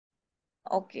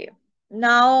Okay.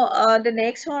 Now, the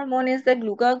next hormone is the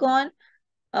glucagon.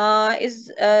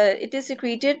 It is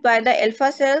secreted by the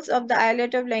alpha cells of the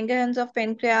islet of Langerhans of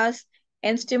pancreas,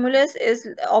 and stimulus is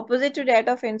opposite to that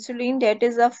of insulin. That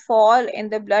is a fall in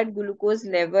the blood glucose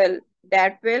level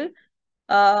that will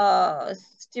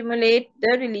stimulate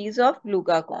the release of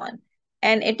glucagon.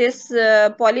 And it is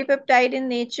polypeptide in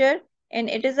nature, and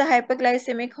it is a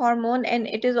hyperglycemic hormone, and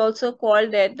it is also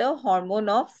called that the hormone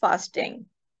of fasting,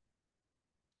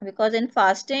 because in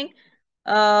fasting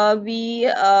we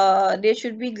there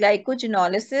should be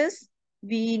glycogenolysis.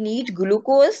 We need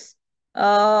glucose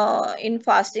in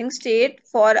fasting state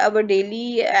for our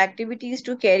daily activities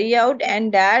to carry out,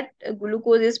 and that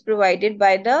glucose is provided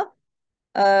by the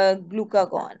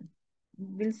glucagon.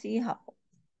 We'll see how.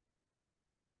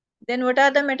 Then what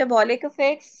are the metabolic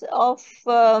effects of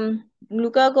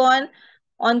glucagon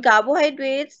on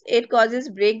carbohydrates? It causes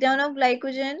breakdown of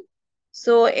glycogen,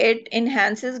 so it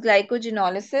enhances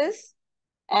glycogenolysis,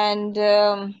 and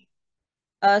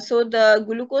so the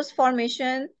glucose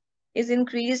formation is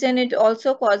increased, and it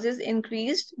also causes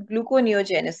increased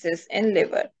gluconeogenesis in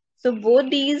liver. So both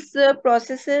these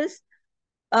processes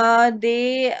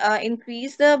they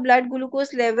increase the blood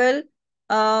glucose level.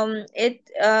 It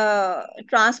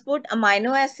transport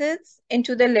amino acids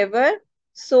into the liver,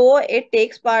 so it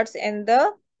takes parts in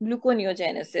the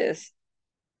gluconeogenesis.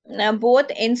 Now, both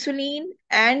insulin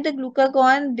and the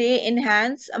glucagon, they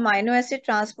enhance amino acid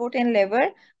transport in liver,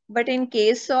 but in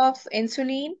case of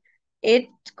insulin, it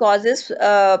causes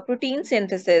protein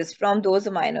synthesis from those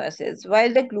amino acids,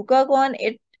 while the glucagon,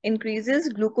 it increases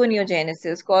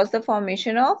gluconeogenesis, cause the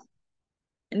formation of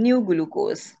new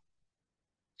glucose.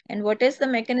 And what is the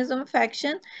mechanism of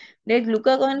action? The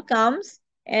glucagon comes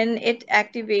and it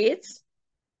activates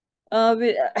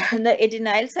the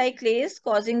adenyl cyclase,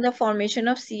 causing the formation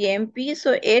of CMP.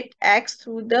 So it acts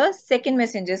through the second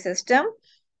messenger system,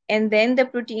 and then the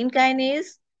protein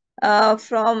kinase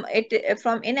from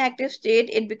inactive state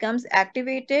it becomes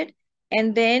activated,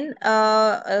 and then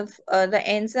the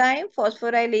enzyme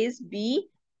phosphorylase B,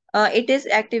 it is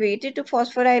activated to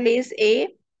phosphorylase A,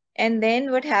 and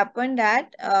then what happened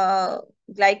that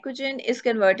glycogen is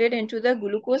converted into the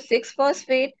glucose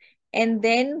 6-phosphate, and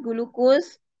then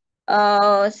glucose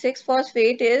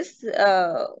 6-phosphate is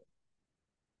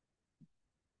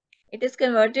it is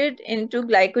converted into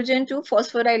glycogen to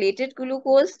phosphorylated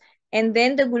glucose, and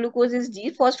then the glucose is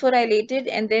dephosphorylated,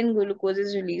 and then glucose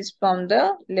is released from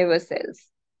the liver cells.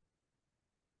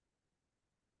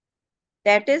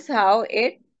 That is how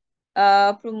it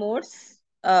promotes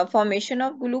formation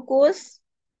of glucose.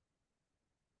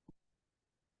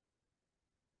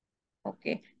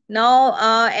 Okay. Now,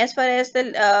 as far as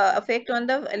the effect on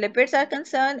the lipids are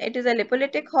concerned, it is a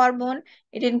lipolytic hormone.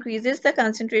 It increases the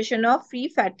concentration of free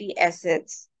fatty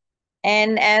acids.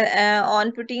 And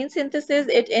on protein synthesis,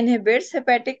 it inhibits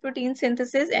hepatic protein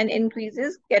synthesis and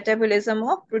increases catabolism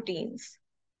of proteins.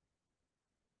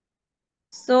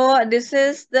 So this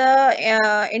is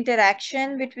the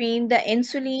interaction between the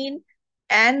insulin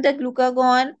and the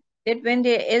glucagon, that when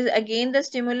there is again the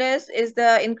stimulus is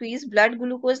the increased blood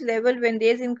glucose level. When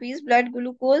there is increased blood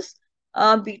glucose,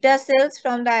 beta cells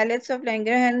from the islets of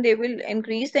Langerhans, they will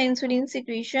increase the insulin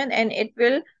secretion, and it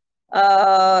will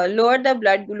lower the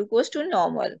blood glucose to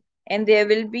normal, and there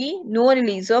will be no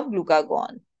release of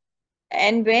glucagon.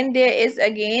 And when there is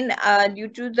again due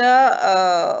to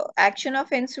the action of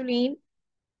insulin,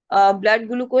 blood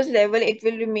glucose level, it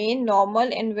will remain normal,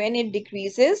 and when it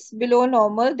decreases below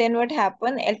normal, then what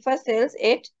happen, alpha cells,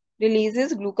 it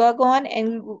releases glucagon,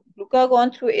 and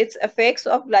glucagon through its effects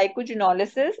of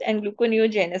glycogenolysis and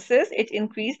gluconeogenesis, it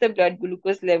increase the blood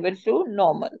glucose level to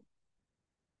normal.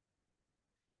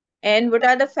 And what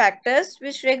are the factors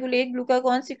which regulate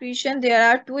glucagon secretion? There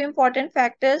are two important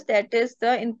factors, that is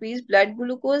the increased blood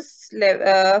glucose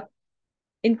level.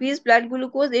 Increased blood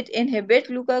glucose, it inhibits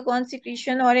glucagon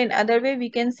secretion, or in other way we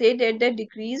can say that the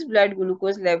decreased blood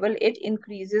glucose level, it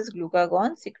increases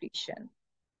glucagon secretion.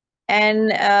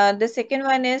 And the second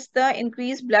one is the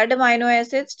increased blood amino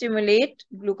acids stimulate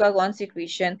glucagon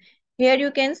secretion. Here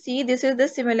you can see this is the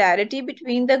similarity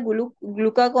between the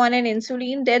glucagon and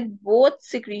insulin, that both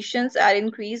secretions are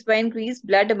increased by increased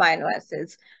blood amino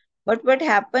acids. But what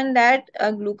happened that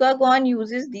glucagon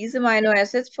uses these amino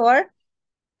acids for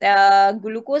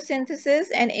glucose synthesis,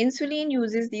 and insulin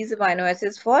uses these amino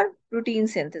acids for protein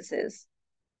synthesis.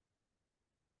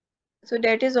 So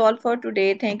that is all for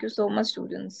today. Thank you so much,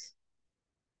 students.